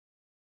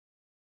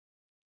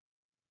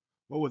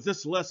Well, with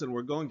this lesson,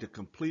 we're going to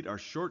complete our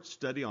short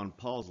study on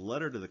Paul's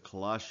letter to the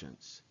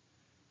Colossians.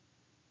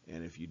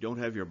 And if you don't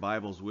have your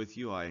Bibles with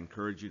you, I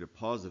encourage you to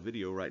pause the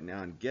video right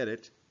now and get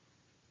it.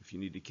 If you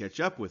need to catch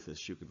up with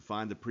us, you can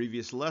find the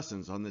previous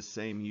lessons on this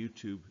same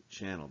YouTube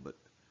channel. But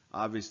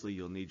obviously,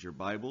 you'll need your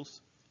Bibles.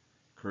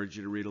 I encourage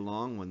you to read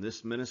along when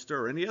this minister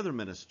or any other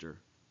minister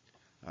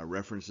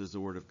references the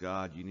Word of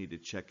God. You need to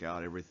check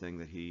out everything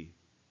that he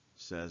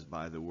says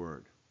by the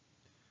Word.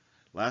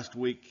 Last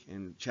week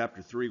in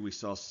chapter 3, we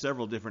saw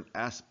several different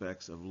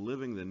aspects of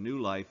living the new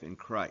life in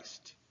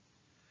Christ.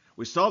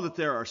 We saw that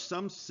there are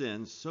some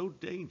sins so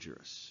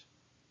dangerous,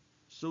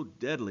 so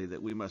deadly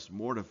that we must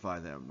mortify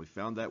them. We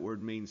found that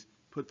word means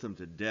put them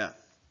to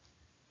death.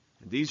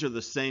 And these are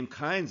the same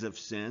kinds of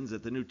sins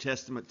that the New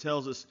Testament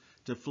tells us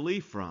to flee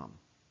from.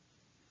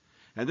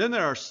 And then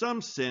there are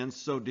some sins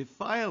so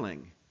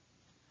defiling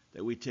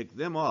that we take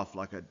them off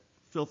like a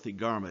filthy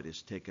garment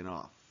is taken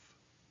off.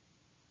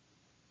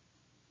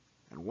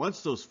 And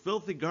once those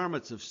filthy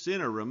garments of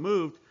sin are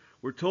removed,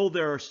 we're told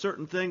there are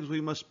certain things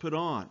we must put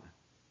on.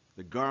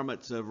 The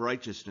garments of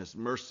righteousness,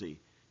 mercy,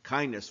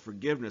 kindness,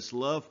 forgiveness,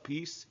 love,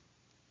 peace,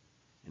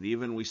 and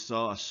even we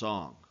saw a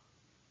song.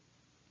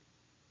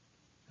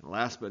 And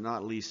last but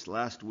not least,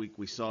 last week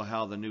we saw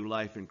how the new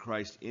life in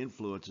Christ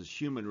influences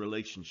human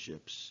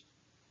relationships,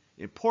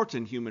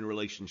 important human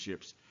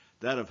relationships,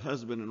 that of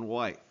husband and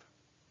wife,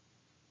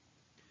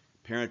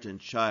 parent and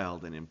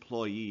child, and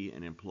employee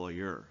and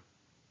employer.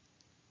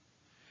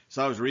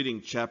 So I was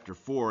reading chapter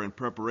 4 in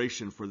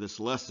preparation for this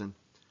lesson.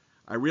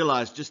 I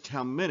realized just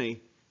how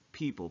many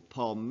people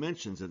Paul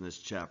mentions in this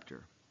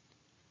chapter.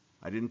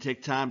 I didn't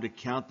take time to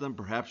count them.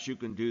 Perhaps you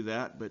can do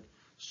that. But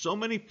so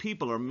many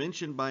people are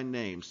mentioned by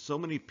name, so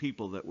many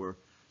people that were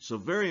so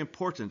very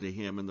important to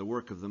him in the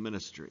work of the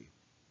ministry.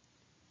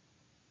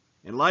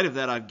 In light of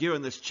that, I've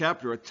given this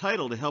chapter a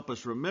title to help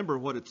us remember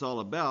what it's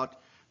all about: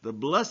 the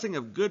blessing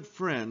of good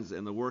friends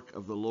in the work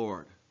of the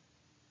Lord.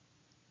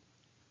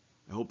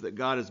 I hope that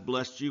God has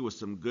blessed you with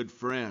some good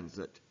friends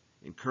that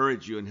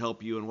encourage you and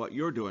help you in what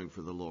you're doing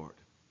for the Lord.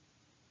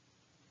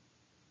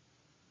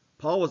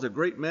 Paul was a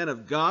great man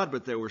of God,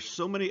 but there were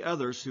so many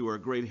others who were a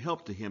great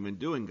help to him in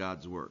doing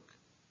God's work.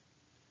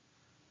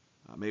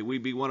 May we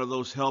be one of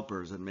those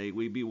helpers, and may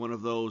we be one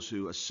of those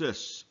who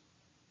assists.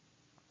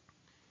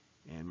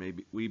 And may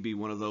we be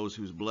one of those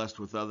who's blessed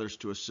with others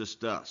to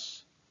assist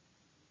us.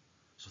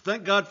 So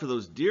thank God for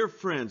those dear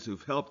friends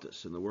who've helped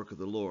us in the work of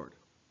the Lord.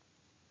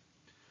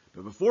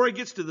 But before he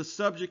gets to the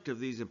subject of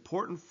these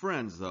important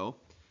friends, though,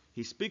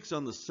 he speaks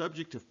on the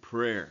subject of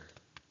prayer.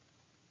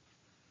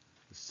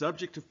 The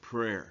subject of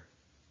prayer.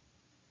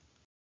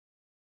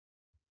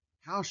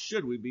 How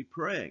should we be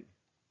praying?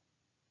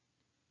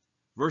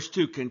 Verse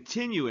 2,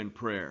 continue in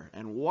prayer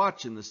and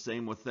watch in the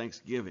same with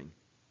thanksgiving.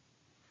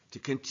 To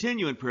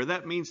continue in prayer,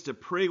 that means to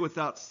pray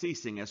without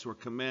ceasing, as we're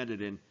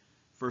commanded in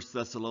 1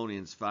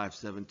 Thessalonians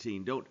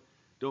 5:17.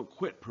 Don't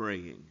quit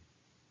praying.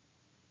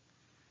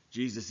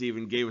 Jesus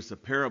even gave us a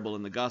parable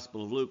in the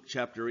Gospel of Luke,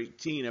 chapter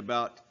 18,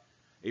 about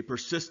a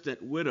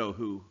persistent widow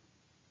who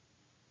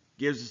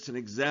gives us an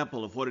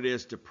example of what it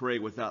is to pray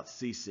without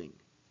ceasing.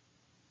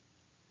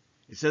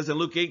 It says in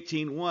Luke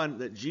 18:1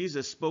 that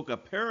Jesus spoke a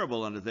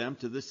parable unto them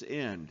to this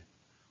end,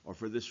 or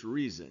for this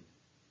reason,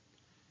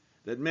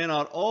 that men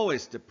ought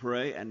always to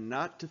pray and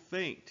not to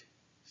faint,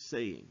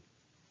 saying,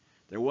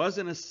 there was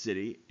in a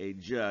city a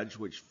judge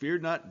which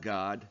feared not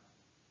God,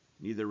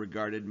 neither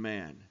regarded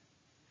man.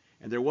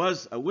 And there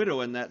was a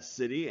widow in that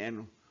city,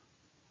 and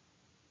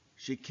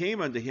she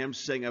came unto him,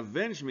 saying,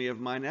 avenge me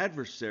of mine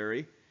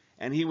adversary.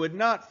 And he would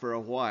not for a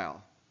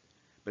while.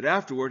 But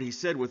afterward he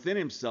said within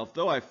himself,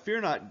 though I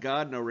fear not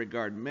God, nor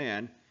regard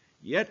man,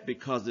 yet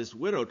because this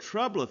widow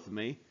troubleth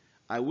me,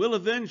 I will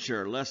avenge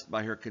her, lest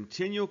by her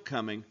continual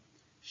coming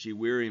she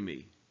weary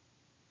me.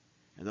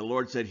 And the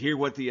Lord said, hear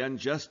what the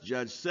unjust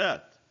judge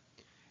saith.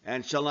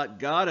 And shall not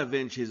God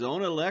avenge his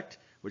own elect,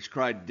 which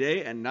cry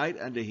day and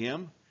night unto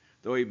him,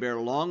 though he bear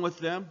long with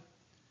them?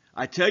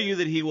 I tell you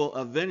that he will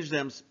avenge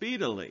them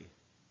speedily.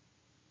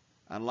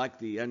 Unlike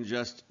the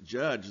unjust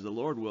judge, the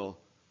Lord will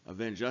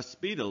avenge us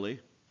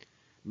speedily.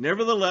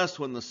 Nevertheless,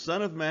 when the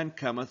Son of Man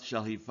cometh,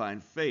 shall he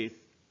find faith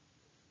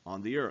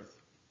on the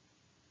earth?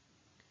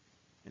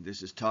 And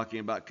this is talking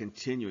about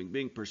continuing,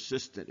 being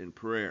persistent in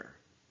prayer.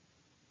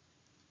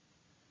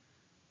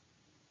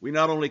 We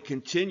not only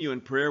continue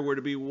in prayer, we're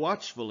to be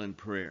watchful in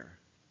prayer.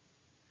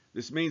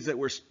 This means that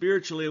we're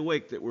spiritually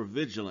awake, that we're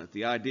vigilant,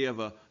 the idea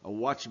of a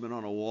watchman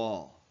on a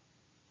wall.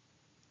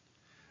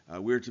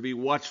 We're to be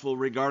watchful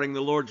regarding the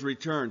Lord's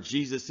return.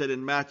 Jesus said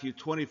in Matthew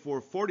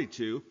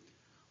 24:42,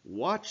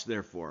 watch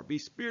therefore, be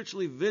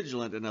spiritually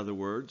vigilant, in other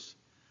words,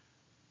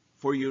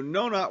 for you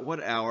know not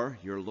what hour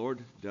your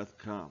Lord doth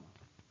come.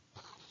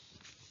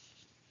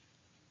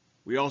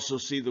 We also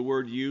see the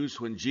word used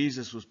when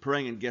Jesus was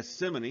praying in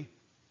Gethsemane.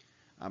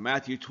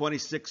 Matthew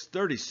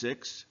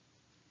 26:36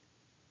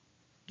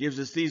 gives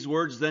us these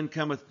words, then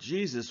cometh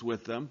Jesus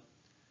with them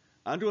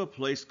unto a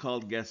place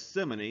called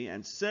Gethsemane,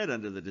 and said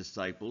unto the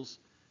disciples,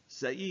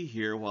 set ye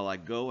here while I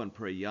go and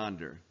pray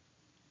yonder.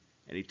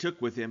 And he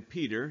took with him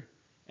Peter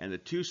and the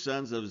two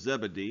sons of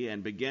Zebedee,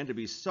 and began to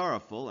be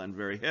sorrowful and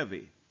very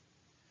heavy.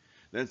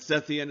 Then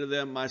saith he unto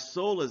them, My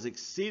soul is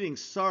exceeding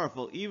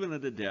sorrowful, even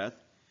unto death.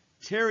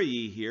 Tarry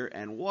ye here,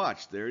 and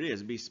watch. There it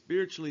is. Be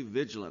spiritually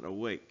vigilant,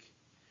 awake.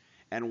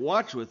 And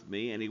watch with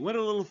me. And he went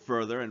a little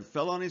further, and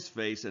fell on his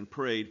face, and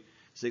prayed,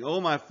 saying,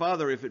 O my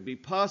Father, if it be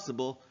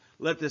possible,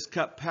 let this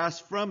cup pass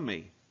from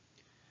me.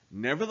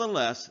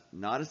 Nevertheless,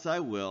 not as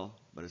I will,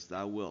 but as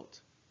thou wilt.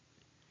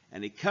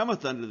 And he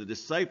cometh unto the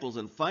disciples,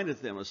 and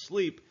findeth them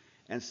asleep,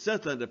 and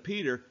saith unto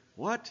Peter,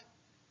 What?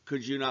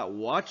 Could you not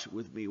watch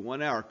with me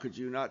 1 hour? Could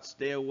you not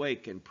stay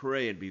awake and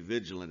pray and be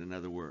vigilant, in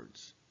other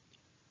words?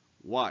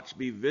 Watch,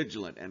 be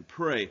vigilant, and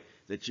pray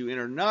that you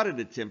enter not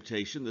into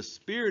temptation. The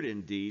spirit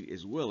indeed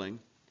is willing,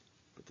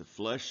 but the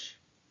flesh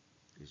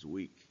is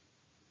weak.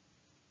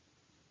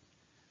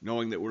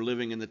 Knowing that we're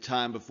living in the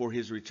time before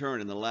his return,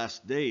 in the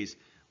last days,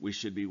 we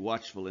should be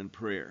watchful in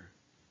prayer.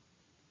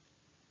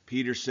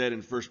 Peter said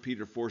in 1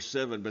 Peter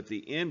 4:7, But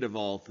the end of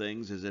all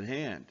things is at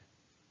hand.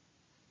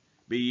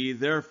 Be ye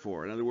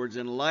therefore, in other words,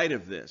 in light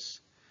of this,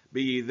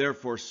 be ye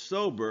therefore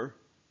sober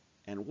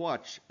and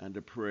watch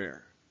unto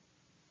prayer.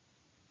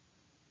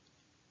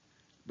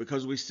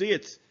 Because we see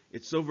it's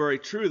so very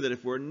true that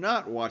if we're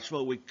not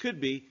watchful, we could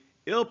be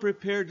ill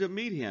prepared to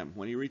meet him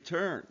when he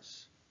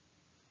returns.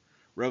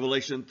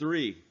 Revelation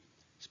 3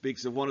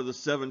 speaks of one of the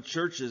 7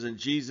 churches, and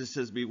Jesus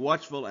says, Be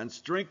watchful and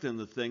strengthen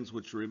the things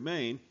which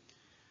remain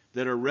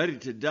that are ready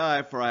to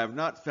die, for I have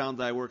not found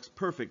thy works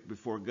perfect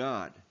before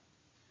God.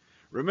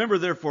 Remember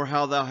therefore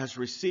how thou hast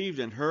received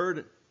and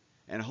heard,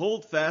 and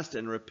hold fast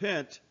and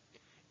repent.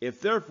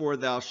 If therefore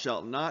thou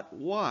shalt not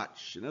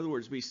watch, in other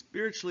words, be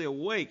spiritually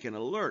awake and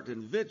alert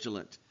and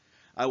vigilant,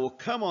 I will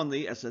come on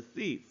thee as a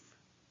thief,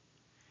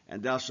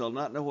 and thou shalt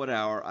not know what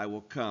hour I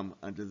will come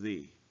unto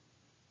thee.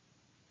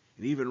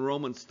 And even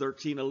Romans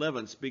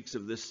 13:11 speaks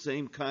of this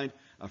same kind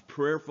of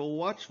prayerful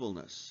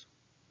watchfulness.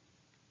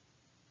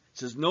 It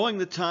says, knowing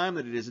the time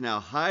that it is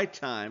now high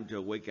time to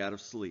awake out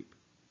of sleep.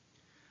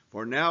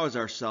 For now is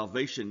our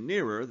salvation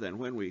nearer than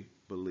when we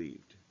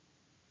believed.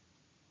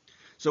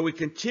 So we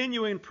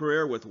continue in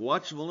prayer with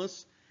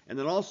watchfulness and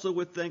then also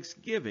with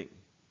thanksgiving.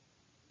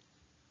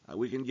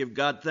 We can give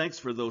God thanks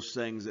for those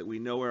things that we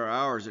know are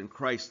ours in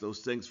Christ, those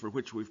things for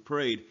which we've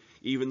prayed,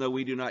 even though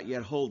we do not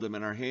yet hold them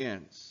in our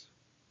hands.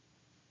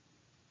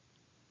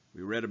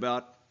 We read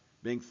about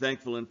being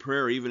thankful in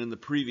prayer even in the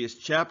previous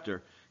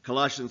chapter.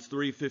 Colossians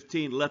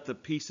 3:15, let the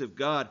peace of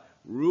God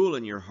rule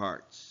in your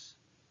hearts,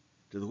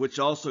 to the which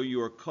also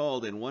you are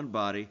called in one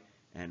body,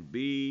 and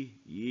be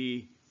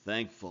ye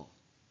thankful.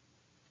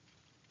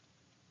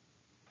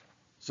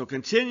 So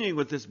continuing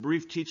with this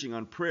brief teaching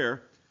on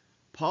prayer,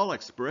 Paul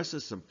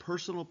expresses some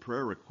personal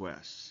prayer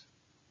requests.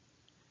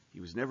 He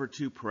was never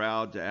too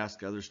proud to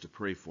ask others to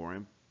pray for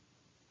him,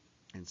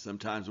 and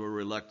sometimes we're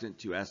reluctant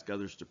to ask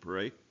others to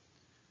pray.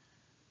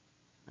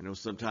 I know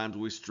sometimes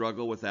we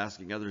struggle with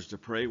asking others to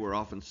pray. We're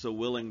often so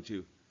willing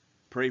to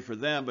pray for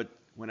them, but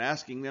when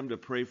asking them to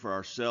pray for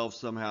ourselves,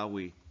 somehow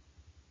we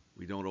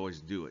don't always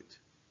do it.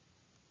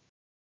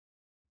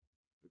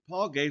 But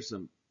Paul gave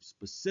some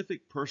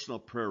specific personal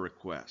prayer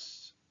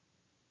requests.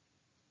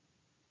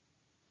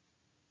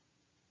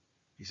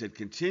 He said,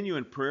 continue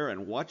in prayer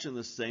and watch in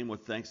the same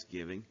with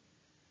thanksgiving,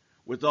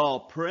 with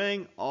all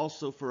praying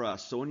also for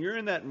us. So when you're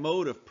in that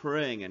mode of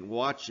praying and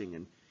watching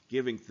and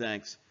giving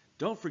thanks,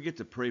 don't forget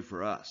to pray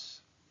for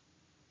us.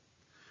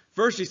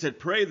 First, he said,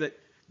 pray that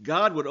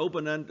God would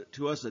open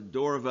unto us a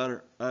door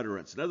of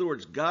utterance. In other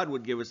words, God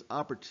would give us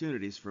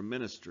opportunities for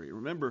ministry.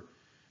 Remember,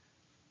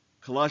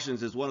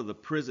 Colossians is one of the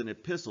prison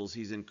epistles.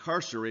 He's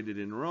incarcerated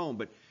in Rome,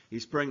 but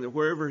he's praying that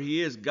wherever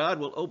he is, God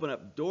will open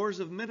up doors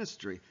of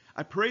ministry.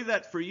 I pray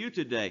that for you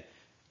today.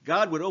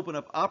 God would open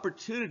up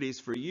opportunities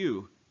for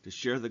you to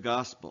share the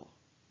gospel.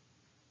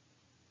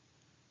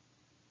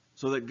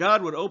 So that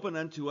God would open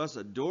unto us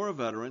a door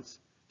of utterance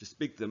to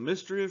speak the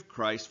mystery of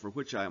Christ, for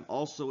which I am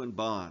also in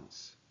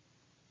bonds.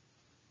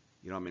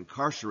 I'm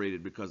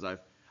incarcerated because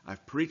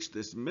I've preached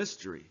this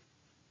mystery.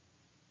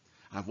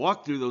 I've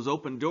walked through those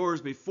open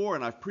doors before,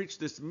 and I've preached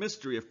this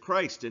mystery of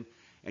Christ.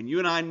 And you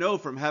and I know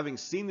from having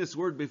seen this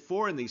word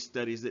before in these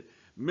studies that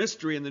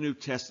mystery in the New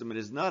Testament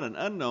is not an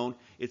unknown.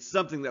 It's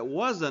something that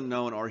was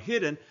unknown or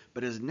hidden,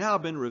 but has now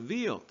been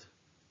revealed.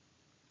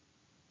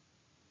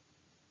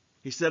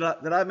 He said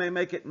that I may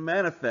make it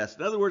manifest.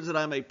 In other words, that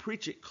I may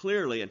preach it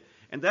clearly.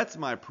 And that's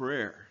my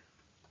prayer.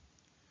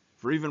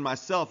 For even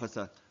myself as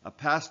a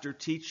pastor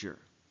teacher,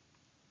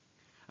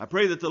 I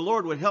pray that the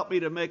Lord would help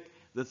me to make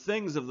the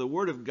things of the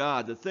Word of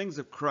God, the things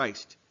of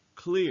Christ,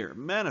 clear,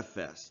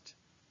 manifest.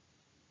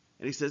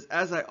 And he says,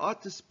 as I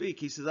ought to speak,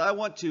 he says, I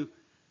want to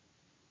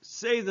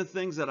say the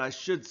things that I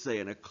should say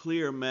in a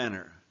clear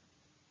manner.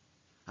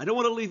 I don't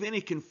want to leave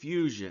any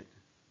confusion.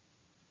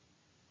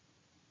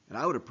 And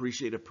I would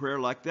appreciate a prayer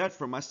like that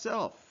for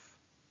myself.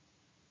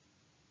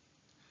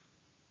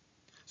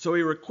 So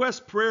he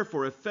requests prayer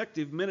for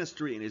effective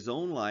ministry in his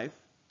own life,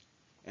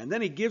 and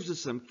then he gives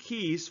us some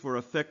keys for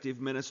effective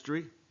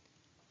ministry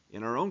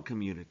in our own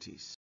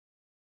communities.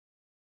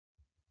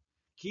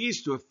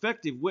 keys to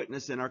effective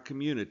witness in our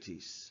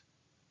communities.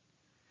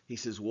 He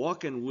says,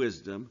 walk in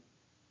wisdom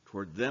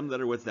toward them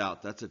that are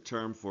without. That's a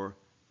term for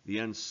the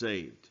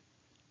unsaved.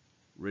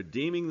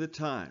 Redeeming the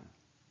time.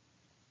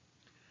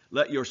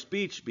 Let your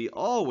speech be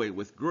always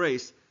with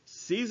grace,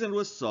 seasoned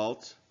with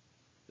salt,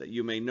 that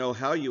you may know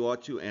how you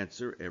ought to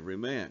answer every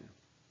man.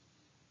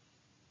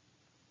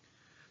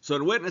 So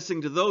in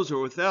witnessing to those who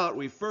are without,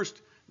 we first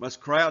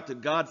must cry out to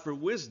God for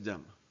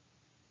wisdom.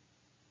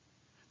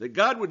 That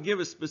God would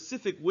give us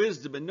specific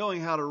wisdom in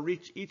knowing how to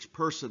reach each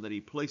person that He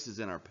places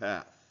in our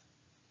path.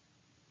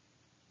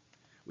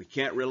 We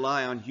can't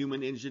rely on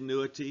human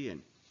ingenuity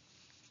and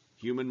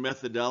human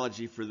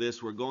methodology for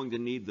this. We're going to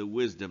need the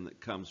wisdom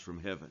that comes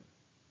from heaven.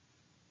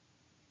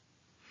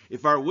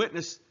 If our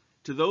witness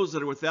to those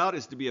that are without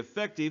is to be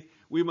effective,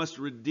 we must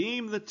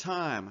redeem the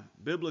time.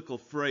 Biblical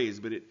phrase,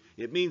 but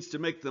it means to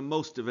make the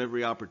most of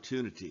every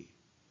opportunity.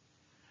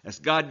 As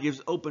God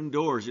gives open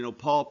doors,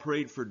 Paul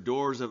prayed for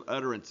doors of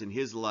utterance in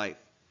his life.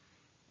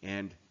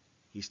 And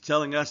he's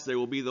telling us there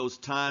will be those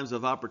times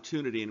of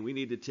opportunity, and we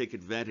need to take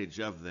advantage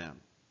of them.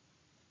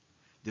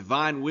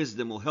 Divine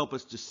wisdom will help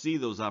us to see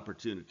those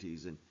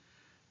opportunities, and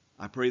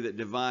I pray that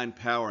divine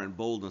power and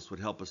boldness would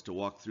help us to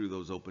walk through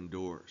those open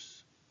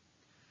doors.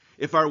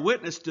 If our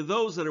witness to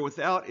those that are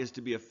without is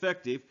to be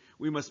effective,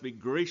 we must be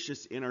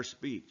gracious in our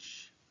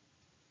speech.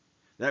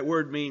 That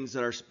word means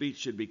that our speech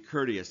should be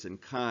courteous and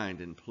kind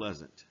and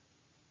pleasant.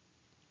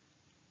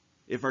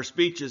 If our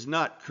speech is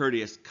not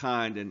courteous,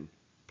 kind, and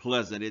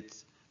pleasant,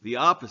 it's the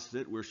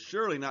opposite. We're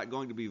surely not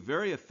going to be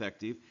very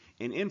effective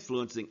in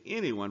influencing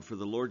anyone for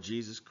the Lord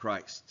Jesus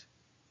Christ.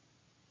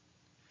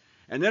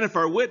 And then if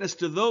our witness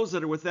to those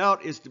that are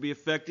without is to be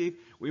effective,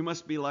 we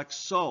must be like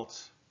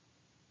salt.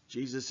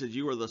 Jesus said,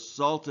 you are the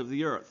salt of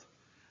the earth.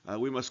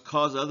 We must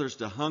cause others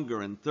to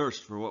hunger and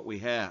thirst for what we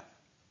have.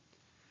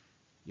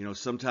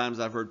 Sometimes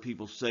I've heard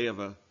people say of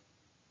a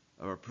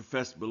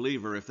professed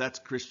believer, if that's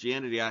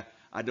Christianity,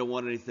 I don't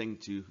want anything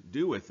to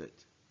do with it.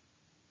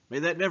 May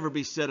that never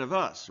be said of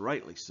us,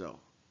 rightly so.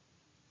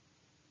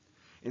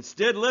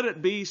 Instead, let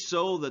it be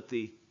so that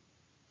the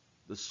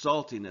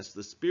saltiness,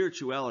 the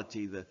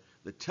spirituality,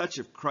 the touch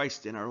of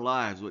Christ in our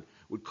lives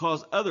would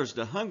cause others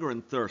to hunger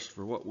and thirst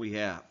for what we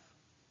have.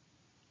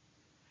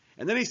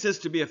 And then he says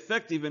to be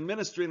effective in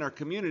ministry in our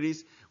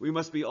communities, we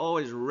must be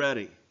always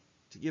ready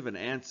to give an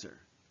answer.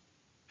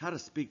 How to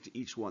speak to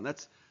each one.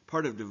 That's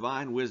part of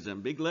divine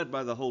wisdom, being led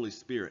by the Holy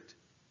Spirit.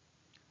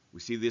 We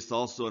see this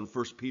also in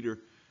 1 Peter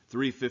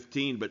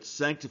 3:15, but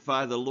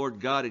sanctify the Lord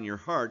God in your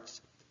hearts,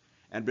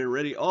 and be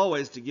ready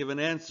always to give an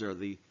answer.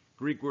 The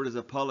Greek word is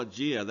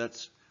apologia.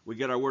 We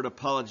get our word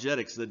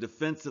apologetics, the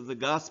defense of the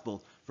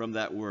gospel from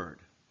that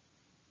word.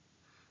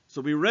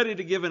 So be ready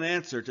to give an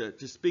answer,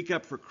 to speak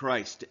up for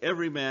Christ, to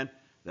every man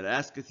that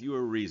asketh you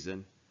a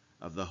reason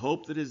of the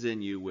hope that is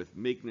in you with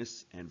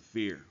meekness and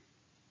fear.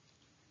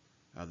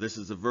 This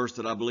is a verse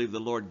that I believe the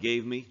Lord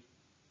gave me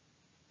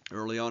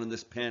early on in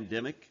this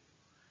pandemic,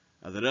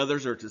 that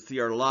others are to see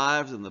our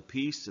lives and the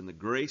peace and the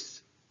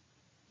grace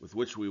with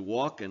which we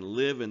walk and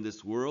live in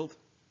this world,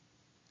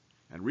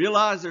 and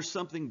realize there's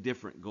something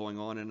different going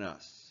on in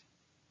us.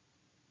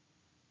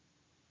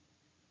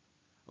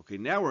 Okay,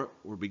 now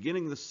we're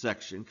beginning the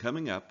section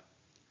coming up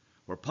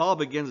where Paul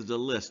begins to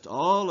list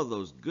all of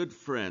those good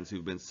friends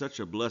who've been such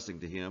a blessing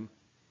to him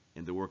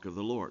in the work of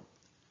the Lord.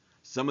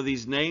 Some of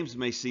these names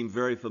may seem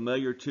very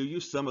familiar to you.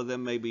 Some of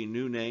them may be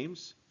new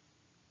names.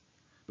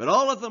 But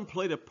all of them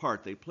played a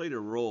part. They played a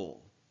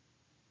role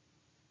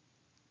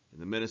in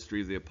the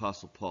ministry of the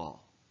Apostle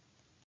Paul.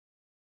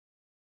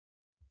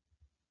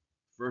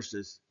 First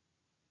is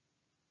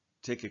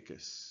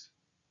Tychicus.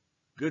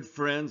 Good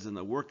friends in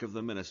the work of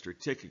the ministry,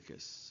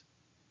 Tychicus.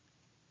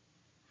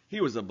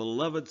 He was a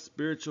beloved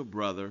spiritual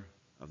brother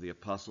of the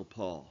Apostle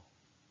Paul.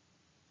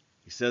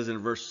 He says in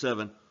verse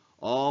 7,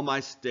 all my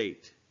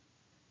state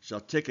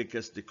shall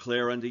Tychicus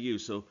declare unto you.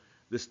 So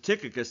this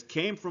Tychicus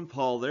came from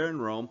Paul there in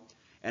Rome,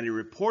 and he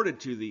reported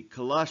to the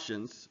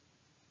Colossians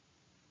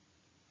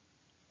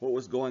what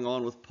was going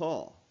on with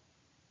Paul.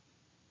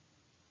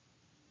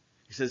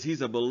 He says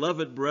he's a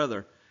beloved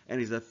brother, and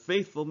he's a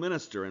faithful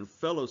minister and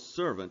fellow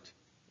servant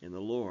in the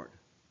Lord.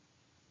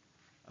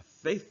 A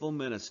faithful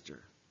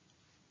minister.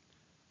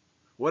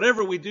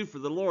 Whatever we do for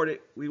the Lord,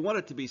 we want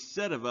it to be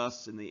said of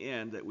us in the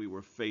end that we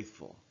were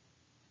faithful.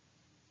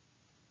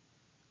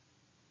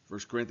 1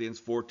 Corinthians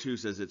 4:2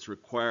 says it's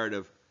required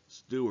of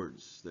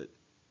stewards that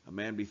a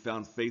man be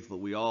found faithful.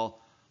 We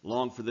all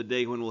long for the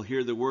day when we'll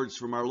hear the words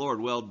from our Lord,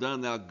 well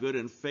done, thou good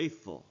and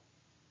faithful.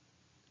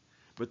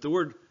 But the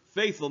word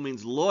faithful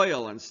means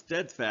loyal and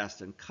steadfast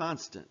and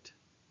constant.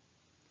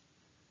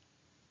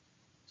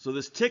 So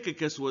this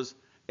Tychicus was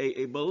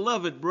a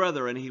beloved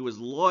brother, and he was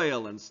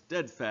loyal and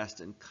steadfast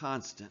and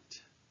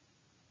constant.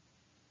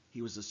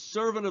 He was a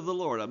servant of the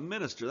Lord, a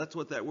minister. That's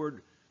what that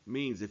word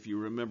means, if you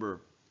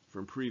remember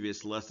from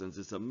previous lessons.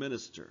 It's a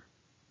minister,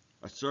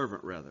 a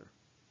servant rather.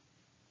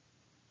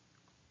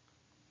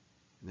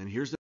 And then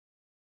here's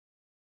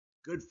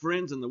good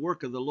friends in the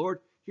work of the Lord.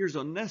 Here's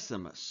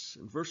Onesimus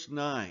in verse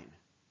 9.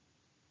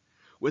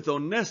 with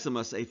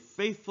Onesimus, a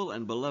faithful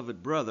and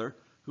beloved brother,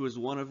 who is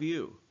one of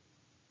you.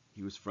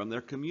 He was from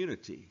their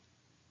community.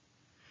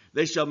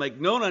 They shall make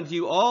known unto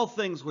you all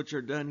things which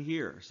are done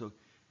here. So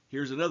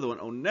here's another one.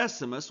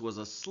 Onesimus was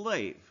a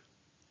slave,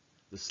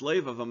 the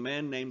slave of a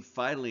man named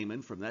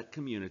Philemon from that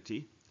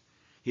community.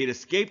 He had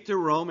escaped to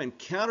Rome,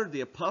 encountered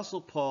the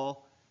Apostle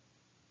Paul,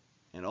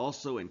 and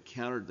also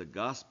encountered the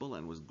gospel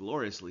and was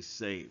gloriously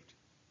saved.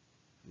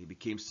 He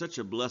became such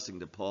a blessing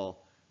to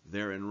Paul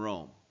there in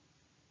Rome.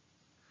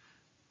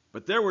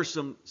 But there were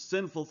some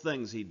sinful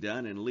things he'd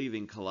done in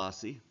leaving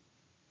Colossae.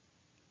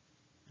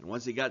 And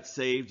once he got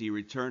saved, he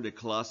returned to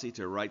Colossae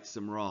to right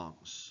some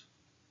wrongs.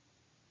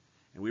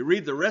 And we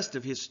read the rest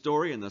of his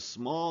story in the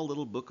small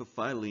little book of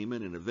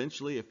Philemon. And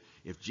eventually,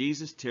 if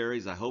Jesus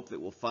tarries, I hope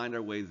that we'll find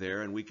our way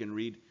there and we can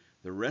read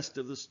the rest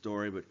of the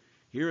story. But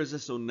here is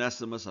this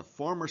Onesimus, a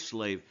former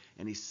slave,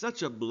 and he's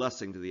such a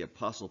blessing to the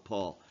Apostle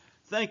Paul.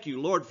 Thank you,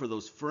 Lord, for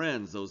those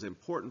friends, those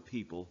important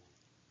people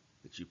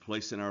that you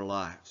place in our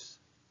lives.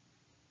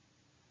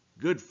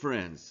 Good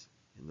friends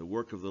in the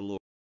work of the Lord.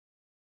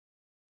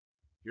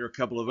 Here are a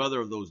couple of other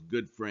of those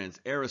good friends,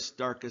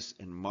 Aristarchus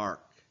and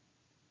Mark.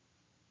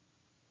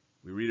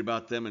 We read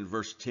about them in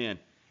verse 10.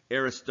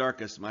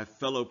 Aristarchus, my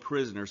fellow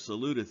prisoner,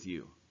 saluteth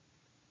you.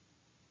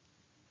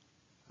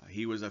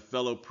 He was a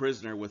fellow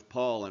prisoner with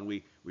Paul, and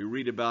we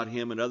read about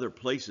him in other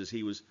places.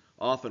 He was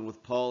often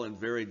with Paul in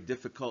very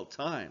difficult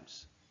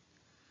times.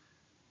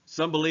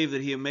 Some believe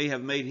that he may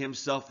have made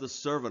himself the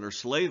servant or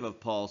slave of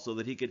Paul so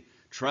that he could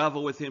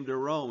travel with him to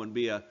Rome and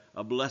be a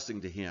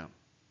blessing to him.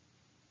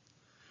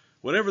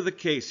 Whatever the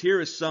case, here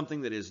is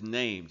something that is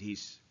named.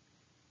 He's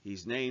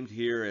named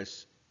here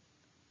as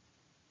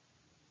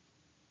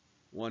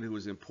one who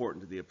was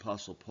important to the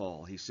Apostle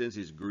Paul. He sends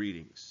his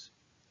greetings.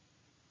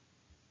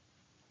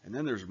 And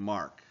then there's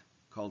Mark,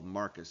 called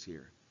Marcus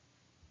here.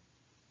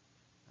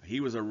 He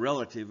was a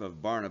relative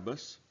of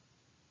Barnabas.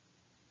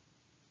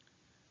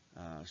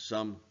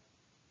 Some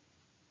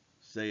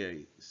say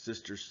a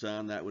sister's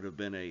son. That would have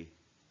been a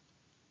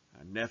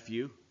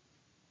nephew.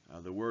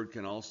 The word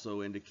can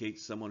also indicate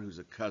someone who's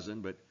a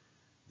cousin, but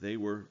they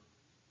were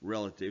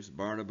relatives,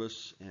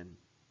 Barnabas and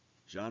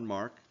John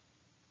Mark.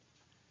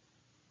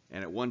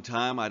 And at one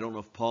time, I don't know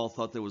if Paul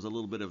thought there was a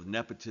little bit of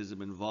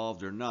nepotism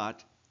involved or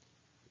not,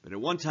 but at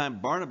one time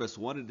Barnabas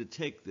wanted to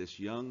take this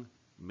young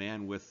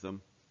man with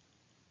them.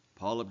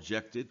 Paul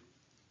objected,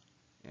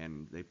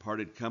 and they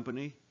parted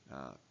company.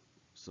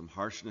 Some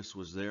harshness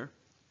was there.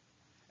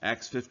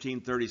 Acts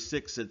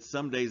 15:36 said,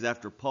 some days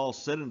after Paul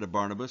said unto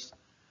Barnabas,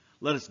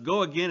 let us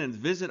go again and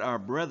visit our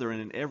brethren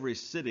in every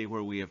city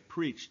where we have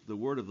preached the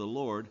word of the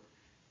Lord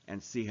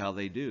and see how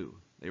they do.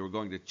 They were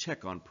going to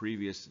check on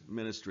previous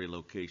ministry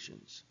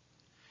locations.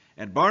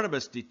 And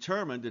Barnabas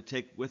determined to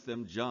take with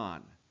them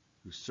John,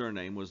 whose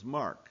surname was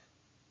Mark,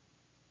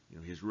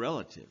 his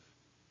relative.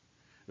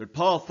 But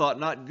Paul thought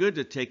not good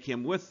to take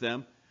him with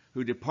them,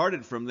 who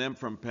departed from them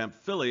from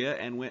Pamphylia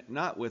and went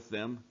not with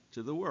them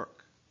to the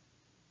work.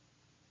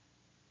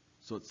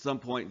 So at some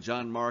point,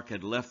 John Mark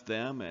had left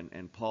them,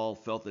 and Paul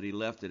felt that he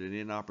left at an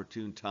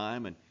inopportune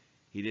time, and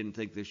he didn't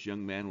think this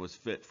young man was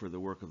fit for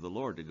the work of the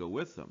Lord to go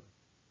with them.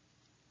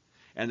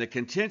 And the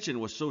contention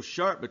was so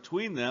sharp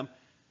between them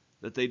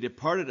that they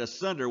departed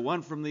asunder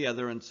one from the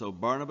other, and so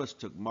Barnabas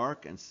took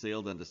Mark and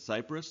sailed unto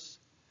Cyprus,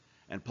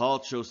 and Paul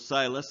chose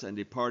Silas and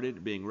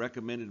departed, being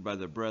recommended by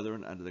the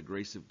brethren unto the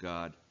grace of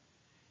God.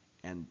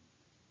 And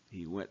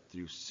he went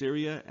through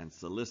Syria and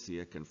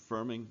Cilicia,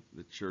 confirming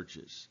the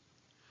churches.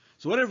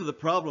 So whatever the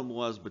problem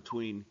was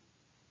between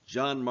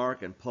John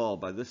Mark and Paul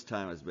by this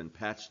time has been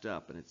patched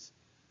up, and it's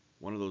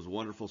one of those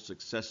wonderful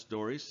success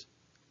stories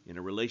in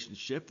a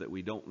relationship that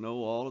we don't know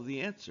all of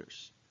the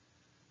answers.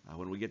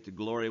 When we get to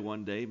glory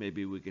one day,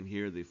 maybe we can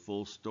hear the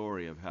full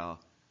story of how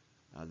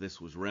this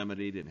was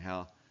remedied and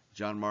how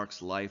John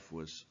Mark's life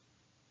was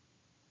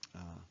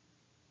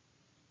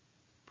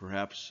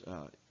perhaps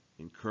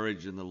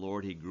encouraged in the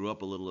Lord. He grew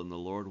up a little in the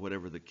Lord,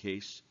 whatever the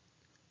case.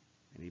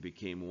 And he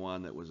became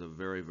one that was a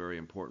very, very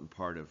important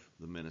part of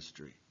the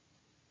ministry.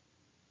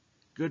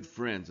 Good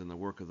friends in the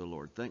work of the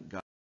Lord. Thank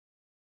God.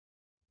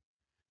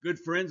 Good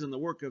friends in the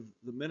work of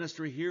the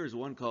ministry here is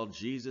one called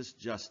Jesus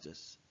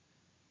Justice.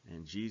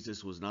 And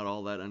Jesus was not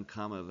all that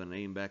uncommon of a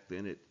name back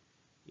then.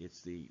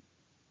 It's the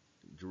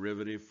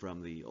derivative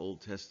from the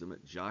Old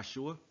Testament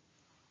Joshua.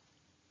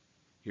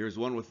 Here's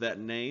one with that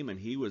name, and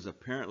he was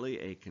apparently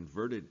a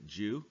converted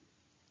Jew.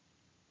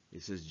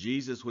 It says,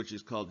 Jesus, which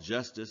is called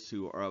Justice,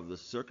 who are of the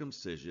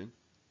circumcision.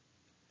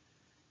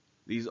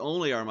 These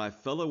only are my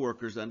fellow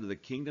workers unto the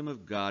kingdom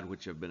of God,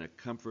 which have been a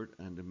comfort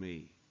unto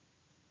me.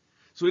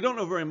 So we don't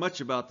know very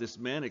much about this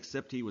man,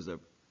 except he was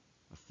a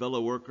fellow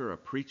worker, a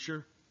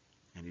preacher,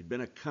 and he'd been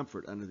a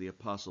comfort unto the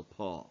Apostle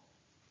Paul.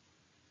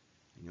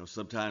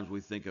 Sometimes we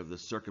think of the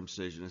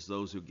circumcision as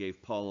those who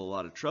gave Paul a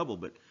lot of trouble,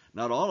 but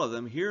not all of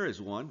them. Here is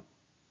one,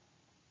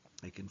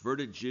 a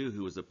converted Jew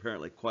who was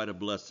apparently quite a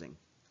blessing.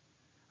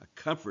 A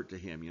comfort to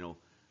him.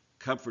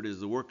 Comfort is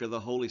the work of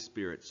the Holy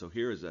Spirit. So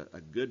here is a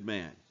good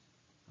man,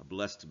 a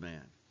blessed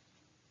man.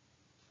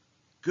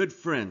 Good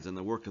friends in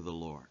the work of the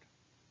Lord.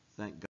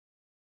 thank God.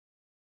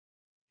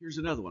 Here's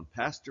another one,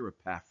 Pastor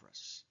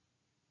Epaphras.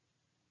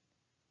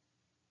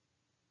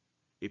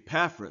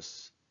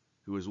 Epaphras,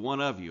 who is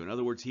one of you. In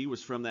other words, he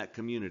was from that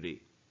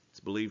community. It's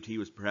believed he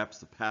was perhaps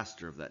the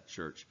pastor of that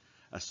church.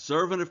 A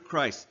servant of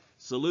Christ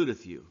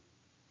saluteth you.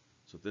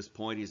 So at this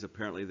point, he's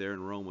apparently there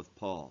in Rome with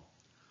Paul.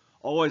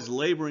 Always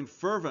laboring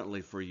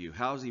fervently for you.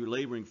 How is he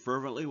laboring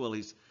fervently? Well,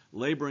 he's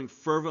laboring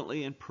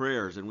fervently in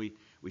prayers. And we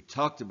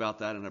talked about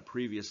that in a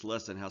previous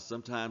lesson, how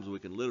sometimes we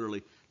can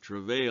literally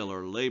travail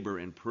or labor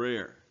in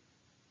prayer.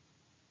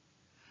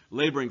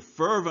 Laboring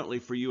fervently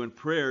for you in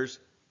prayers.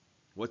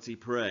 What's he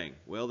praying?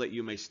 Well, that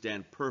you may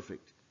stand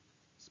perfect,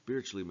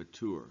 spiritually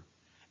mature,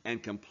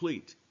 and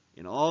complete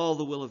in all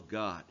the will of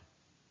God.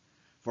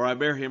 For I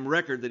bear him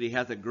record that he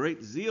hath a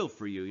great zeal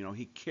for you. You know,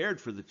 he cared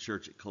for the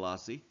church at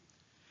Colossae.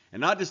 And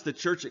not just the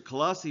church at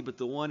Colossae, but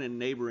the one in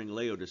neighboring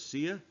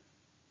Laodicea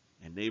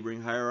and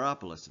neighboring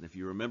Hierapolis. And if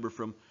you remember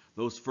from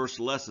those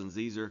first lessons,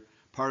 these are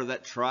part of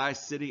that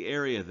Tri-City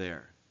area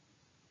there.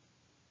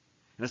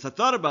 And as I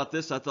thought about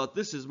this, I thought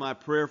this is my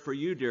prayer for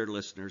you, dear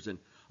listeners. And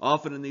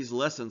often in these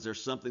lessons,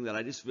 there's something that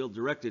I just feel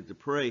directed to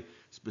pray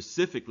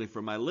specifically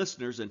for my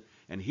listeners.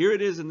 And here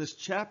it is in this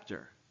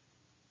chapter.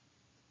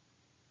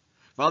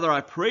 Father,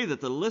 I pray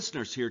that the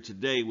listeners here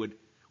today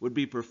would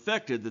be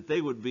perfected, that they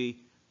would be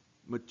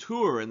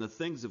mature in the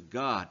things of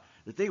God,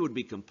 that they would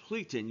be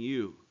complete in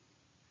you,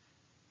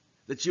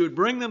 that you would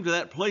bring them to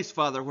that place,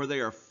 Father, where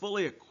they are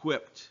fully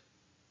equipped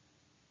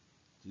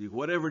to do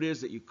whatever it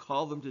is that you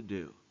call them to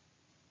do.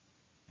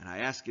 And I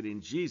ask it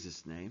in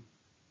Jesus' name.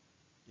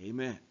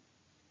 Amen.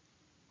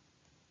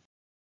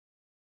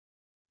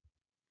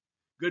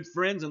 Good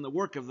friends in the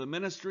work of the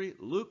ministry,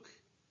 Luke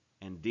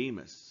and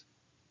Demas.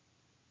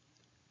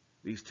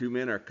 These two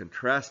men are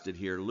contrasted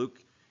here. Luke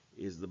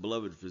is the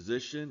beloved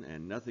physician,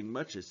 and nothing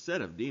much is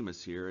said of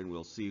Demas here, and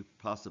we'll see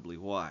possibly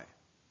why.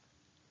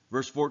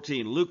 Verse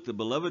 14, Luke, the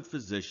beloved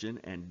physician,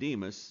 and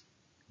Demas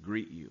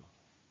greet you.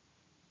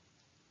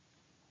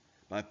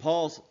 By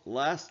Paul's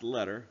last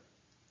letter,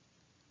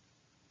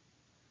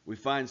 we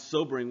find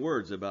sobering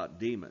words about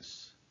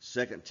Demas.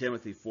 2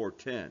 Timothy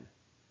 4:10.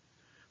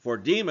 For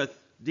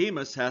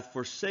Demas hath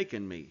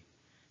forsaken me,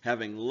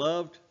 having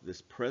loved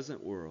this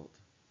present world,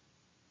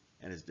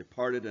 and is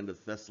departed unto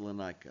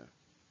Thessalonica.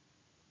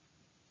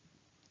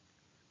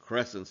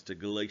 Crescens to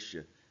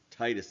Galatia,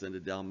 Titus unto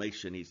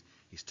Dalmatia.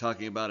 He's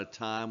talking about a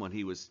time when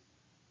he was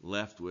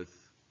left with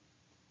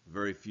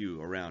very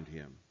few around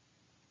him.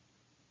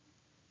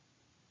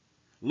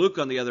 Luke,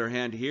 on the other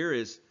hand, here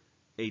is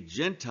a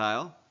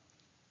Gentile,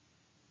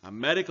 a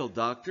medical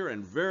doctor,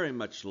 and very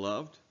much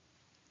loved.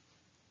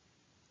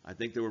 I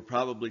think there were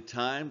probably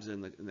times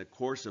in the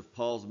course of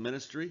Paul's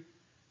ministry,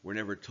 we're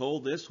never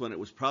told this, when it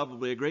was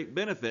probably a great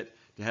benefit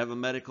to have a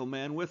medical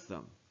man with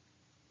them.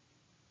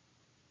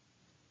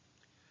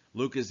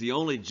 Luke is the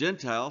only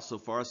Gentile, so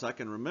far as I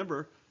can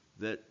remember,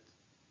 that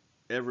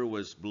ever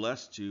was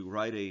blessed to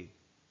write a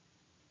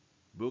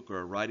book or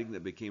a writing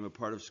that became a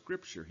part of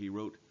Scripture. He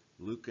wrote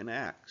Luke and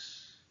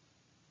Acts.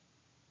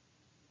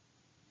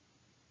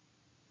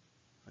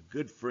 A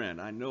good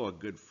friend. I know a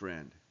good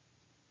friend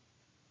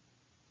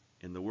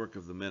in the work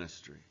of the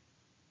ministry.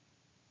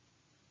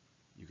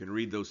 You can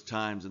read those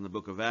times in the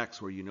book of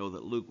Acts where you know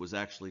that Luke was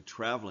actually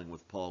traveling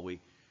with Paul.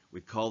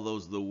 We call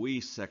those the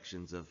we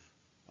sections of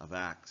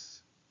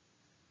Acts.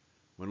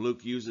 When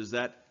Luke uses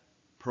that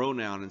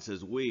pronoun and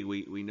says we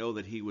know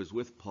that he was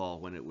with Paul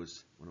when it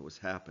was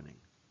happening.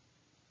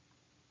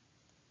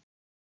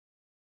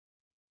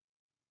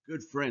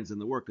 Good friends in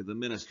the work of the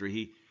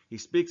ministry. He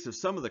speaks of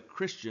some of the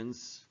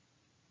Christians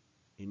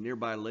in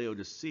nearby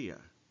Laodicea.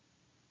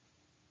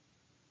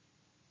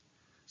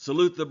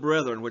 Salute the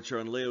brethren which are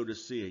in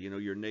Laodicea,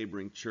 your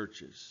neighboring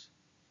churches,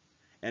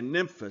 and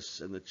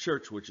Nymphas and the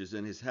church which is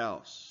in his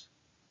house.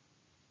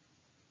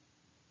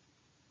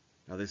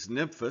 Now this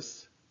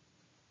Nymphas,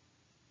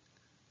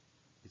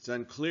 it's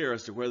unclear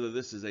as to whether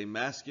this is a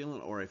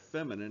masculine or a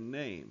feminine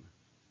name.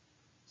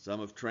 Some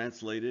have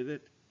translated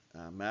it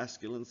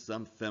masculine,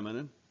 some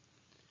feminine.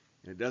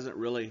 And it doesn't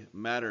really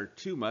matter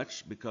too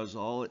much because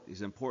all that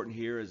is important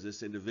here is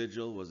this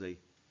individual was a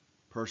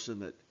person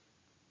that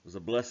was a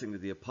blessing to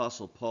the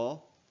Apostle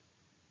Paul.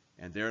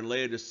 And there in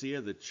Laodicea,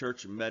 the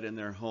church met in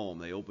their home.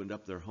 They opened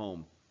up their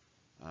home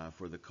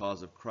for the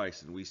cause of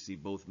Christ. And we see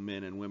both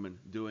men and women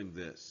doing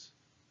this.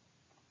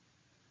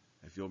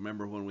 If you'll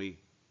remember when we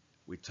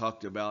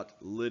talked about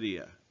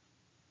Lydia,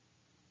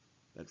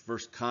 that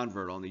first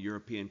convert on the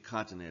European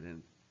continent.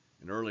 In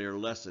an earlier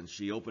lesson,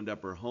 she opened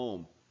up her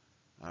home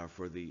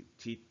for the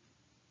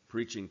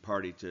preaching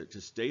party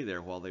to stay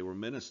there while they were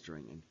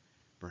ministering. And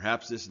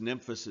perhaps this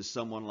Nymphas is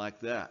someone like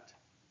that.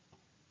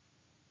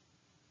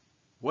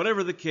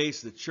 Whatever the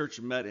case, the church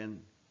met in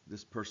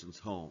this person's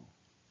home.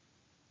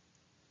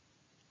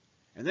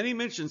 And then he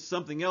mentions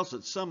something else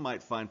that some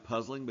might find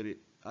puzzling, but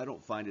I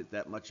don't find it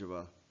that much of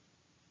a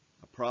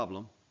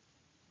problem.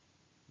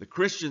 The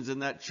Christians in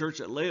that church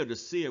at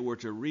Laodicea were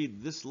to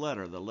read this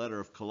letter, the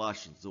letter of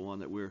Colossians, the one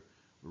that we're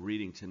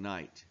reading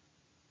tonight.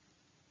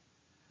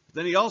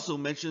 Then he also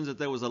mentions that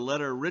there was a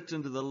letter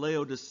written to the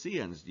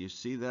Laodiceans. Do you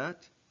see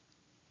that?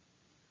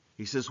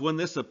 He says, when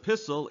this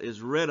epistle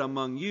is read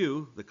among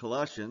you, the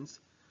Colossians,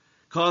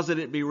 cause that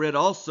it be read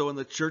also in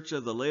the church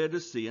of the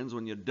Laodiceans.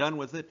 When you're done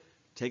with it,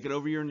 take it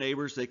over to your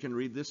neighbors. They can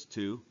read this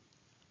too.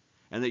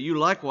 And that you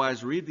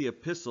likewise read the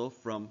epistle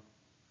from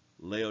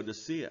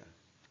Laodicea.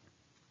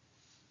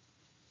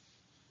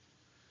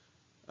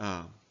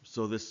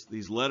 So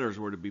these letters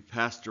were to be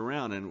passed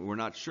around, and we're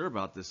not sure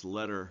about this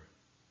letter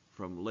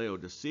from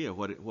Laodicea,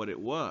 what it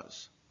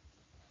was.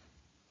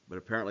 But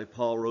apparently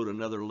Paul wrote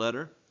another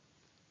letter.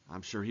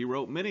 I'm sure he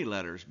wrote many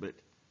letters, but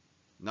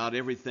not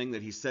everything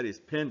that he set his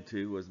pen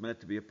to was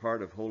meant to be a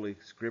part of Holy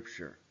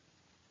Scripture.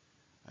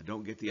 I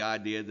don't get the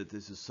idea that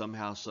this is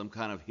somehow some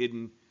kind of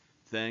hidden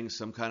thing,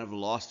 some kind of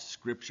lost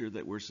Scripture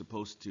that we're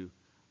supposed to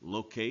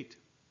locate.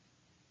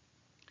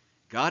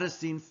 God has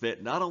seen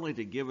fit not only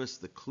to give us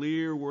the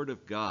clear Word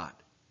of God,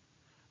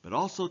 but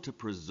also to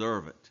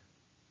preserve it,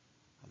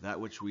 that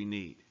which we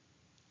need.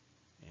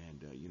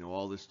 And,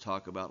 all this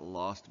talk about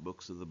lost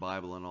books of the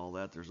Bible and all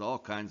that, there's all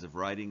kinds of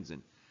writings,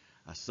 and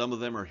some of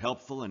them are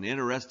helpful and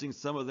interesting.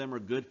 Some of them are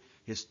good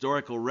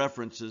historical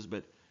references,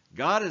 but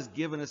God has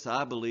given us,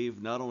 I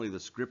believe, not only the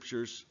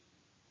Scriptures,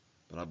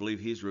 but I believe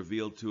He's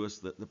revealed to us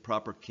the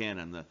proper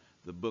canon,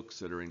 the books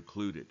that are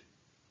included.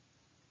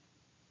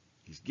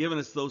 He's given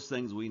us those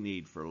things we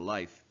need for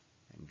life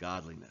and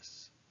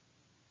godliness.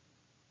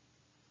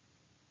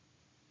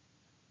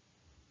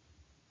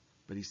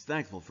 But he's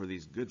thankful for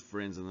these good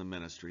friends in the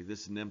ministry,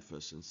 this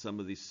Nymphas and some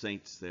of these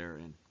saints there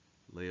in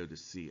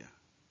Laodicea.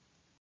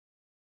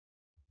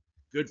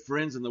 Good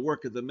friends in the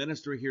work of the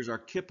ministry. Here's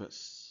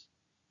Archippus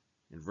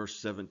in verse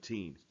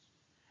 17.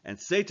 And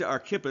say to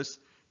Archippus,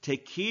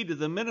 take heed to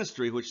the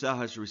ministry which thou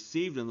hast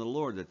received in the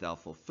Lord, that thou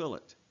fulfill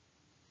it.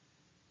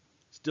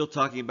 Still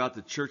talking about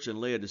the church in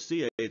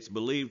Laodicea, it's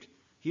believed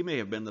he may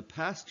have been the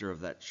pastor of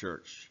that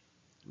church,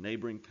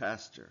 neighboring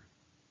pastor.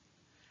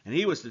 And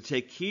he was to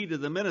take heed to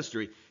the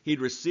ministry.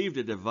 He'd received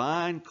a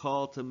divine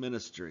call to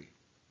ministry.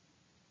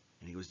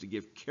 And he was to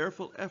give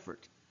careful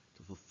effort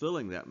to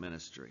fulfilling that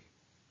ministry.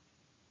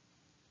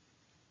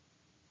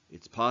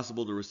 It's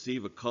possible to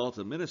receive a call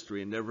to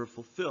ministry and never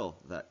fulfill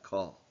that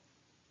call.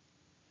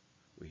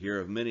 We hear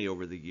of many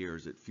over the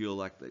years that feel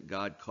like that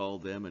God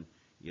called them and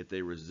yet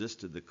they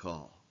resisted the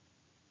call.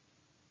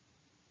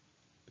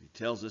 But he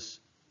tells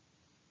us,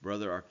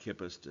 Brother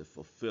Archippus, to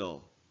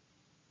fulfill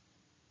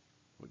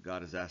what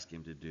God has asked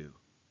him to do.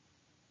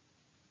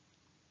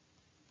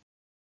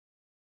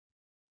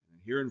 And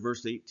here in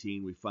verse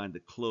 18 we find the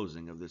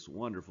closing of this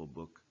wonderful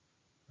book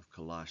of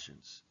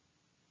Colossians.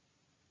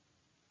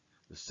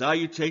 The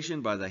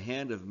salutation by the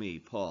hand of me,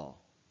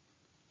 Paul.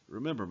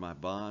 Remember my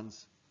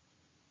bonds.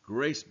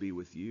 Grace be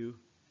with you.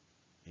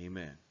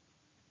 Amen.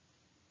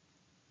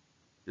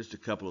 Just a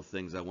couple of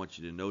things I want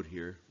you to note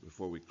here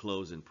before we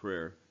close in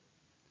prayer.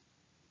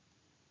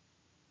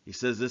 He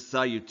says this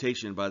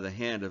salutation by the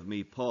hand of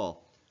me,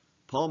 Paul.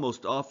 Paul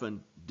most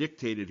often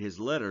dictated his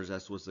letters,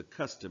 as was the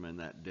custom in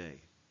that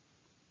day.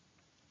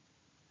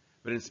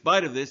 But in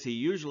spite of this, he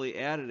usually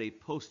added a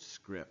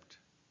postscript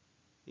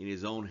in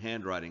his own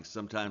handwriting.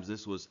 Sometimes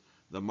this was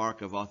the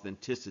mark of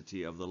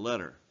authenticity of the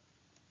letter.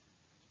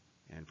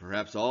 And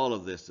perhaps all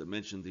of this that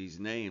mentioned these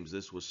names,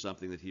 this was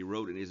something that he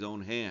wrote in his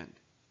own hand.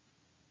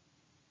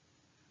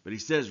 But he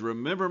says,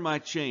 remember my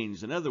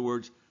chains. In other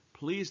words,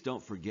 please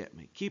don't forget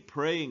me. Keep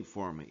praying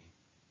for me.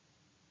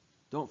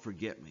 Don't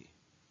forget me.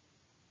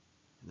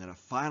 And then a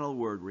final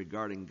word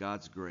regarding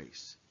God's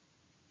grace.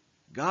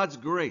 God's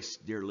grace,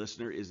 dear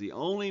listener, is the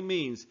only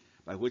means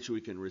by which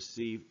we can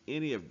receive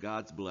any of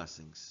God's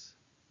blessings.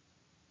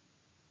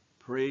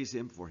 Praise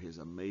Him for His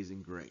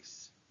amazing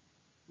grace.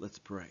 Let's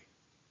pray.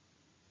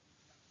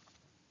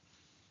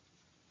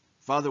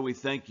 Father, we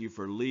thank you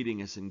for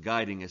leading us and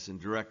guiding us and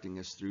directing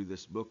us through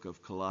this book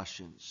of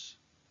Colossians.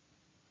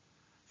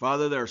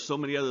 Father, there are so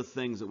many other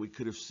things that we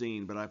could have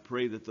seen, but I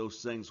pray that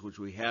those things which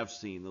we have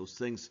seen, those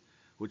things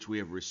which we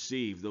have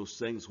received, those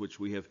things which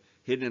we have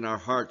hidden in our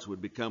hearts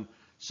would become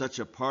such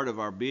a part of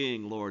our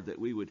being, Lord, that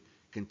we would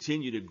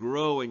continue to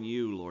grow in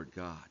you, Lord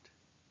God.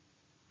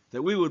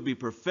 That we would be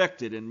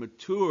perfected and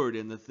matured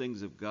in the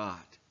things of God.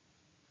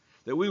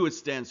 That we would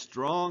stand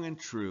strong and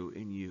true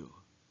in you.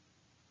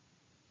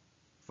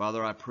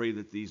 Father, I pray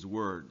that these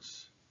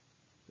words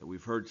that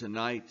we've heard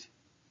tonight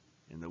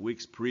and the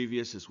weeks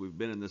previous as we've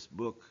been in this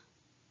book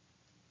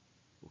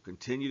will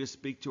continue to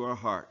speak to our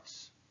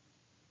hearts.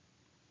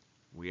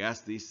 We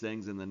ask these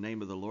things in the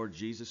name of the Lord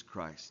Jesus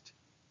Christ.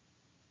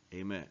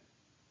 Amen.